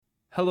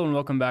Hello and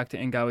welcome back to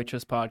In God We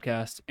Trust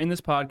podcast. In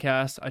this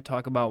podcast, I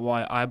talk about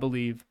why I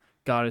believe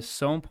God is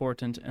so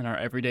important in our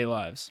everyday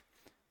lives.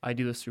 I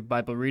do this through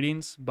Bible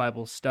readings,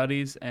 Bible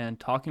studies, and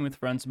talking with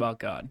friends about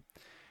God.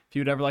 If you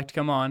would ever like to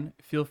come on,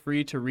 feel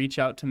free to reach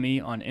out to me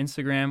on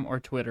Instagram or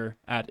Twitter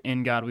at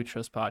In God We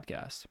Trust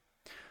podcast.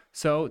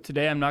 So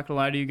today, I'm not going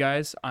to lie to you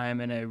guys, I am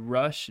in a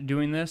rush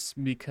doing this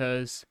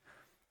because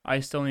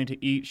I still need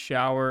to eat,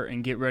 shower,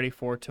 and get ready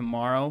for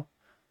tomorrow.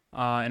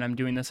 And I'm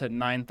doing this at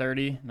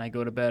 9:30, and I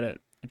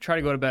try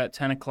to go to bed at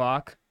 10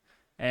 o'clock,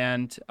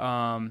 and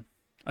a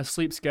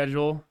sleep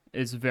schedule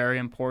is very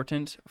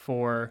important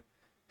for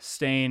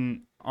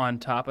staying on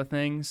top of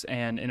things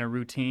and in a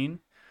routine.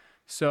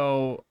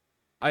 So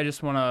I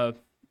just want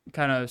to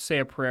kind of say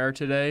a prayer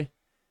today,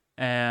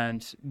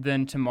 and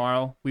then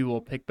tomorrow we will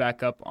pick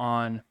back up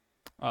on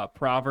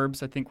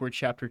Proverbs. I think we're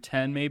chapter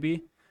 10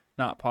 maybe,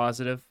 not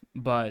positive,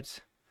 but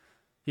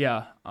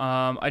yeah,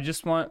 I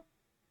just want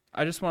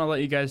to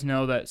let you guys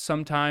know that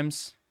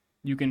sometimes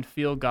you can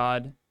feel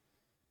God,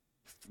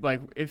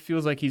 like it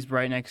feels like he's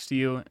right next to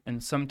you,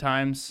 and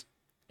sometimes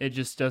it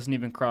just doesn't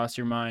even cross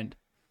your mind.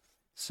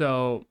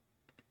 So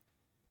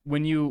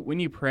when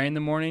you pray in the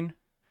morning,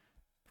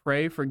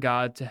 pray for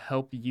God to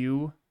help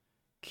you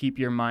keep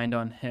your mind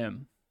on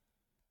him.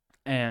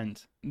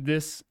 And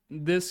this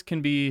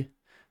can be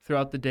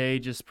throughout the day,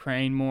 just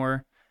praying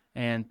more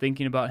and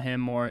thinking about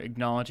him more,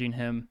 acknowledging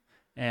him,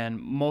 and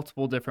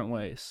multiple different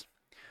ways.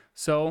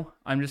 So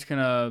I'm just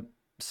going to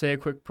say a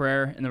quick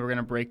prayer, and then we're going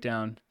to break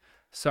down.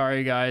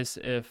 Sorry, guys,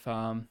 if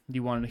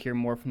you wanted to hear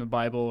more from the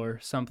Bible or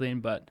something,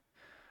 but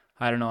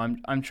I don't know.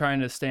 I'm trying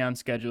to stay on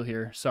schedule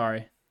here.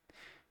 Sorry.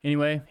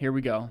 Anyway, here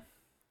we go.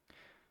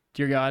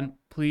 Dear God,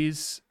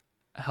 please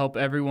help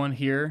everyone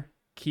here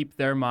keep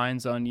their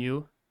minds on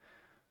you.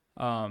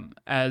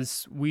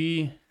 As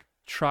we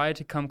try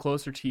to come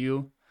closer to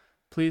you,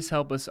 please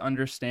help us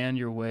understand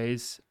your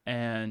ways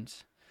and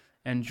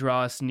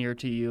draw us near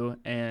to you,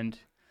 and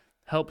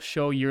help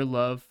show your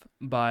love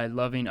by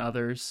loving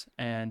others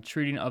and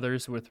treating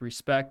others with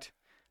respect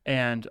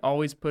and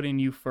always putting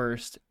you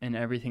first in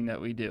everything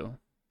that we do.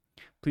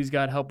 Please,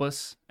 God, help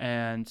us,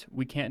 and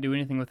we can't do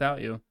anything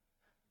without you.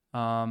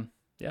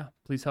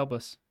 Please help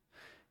us.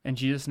 In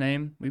Jesus'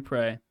 name we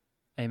pray.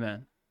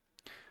 Amen.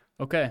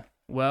 Okay,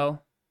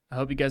 well, I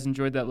hope you guys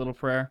enjoyed that little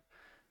prayer.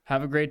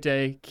 Have a great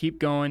day. Keep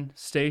going.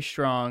 Stay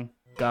strong.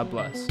 God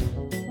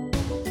bless.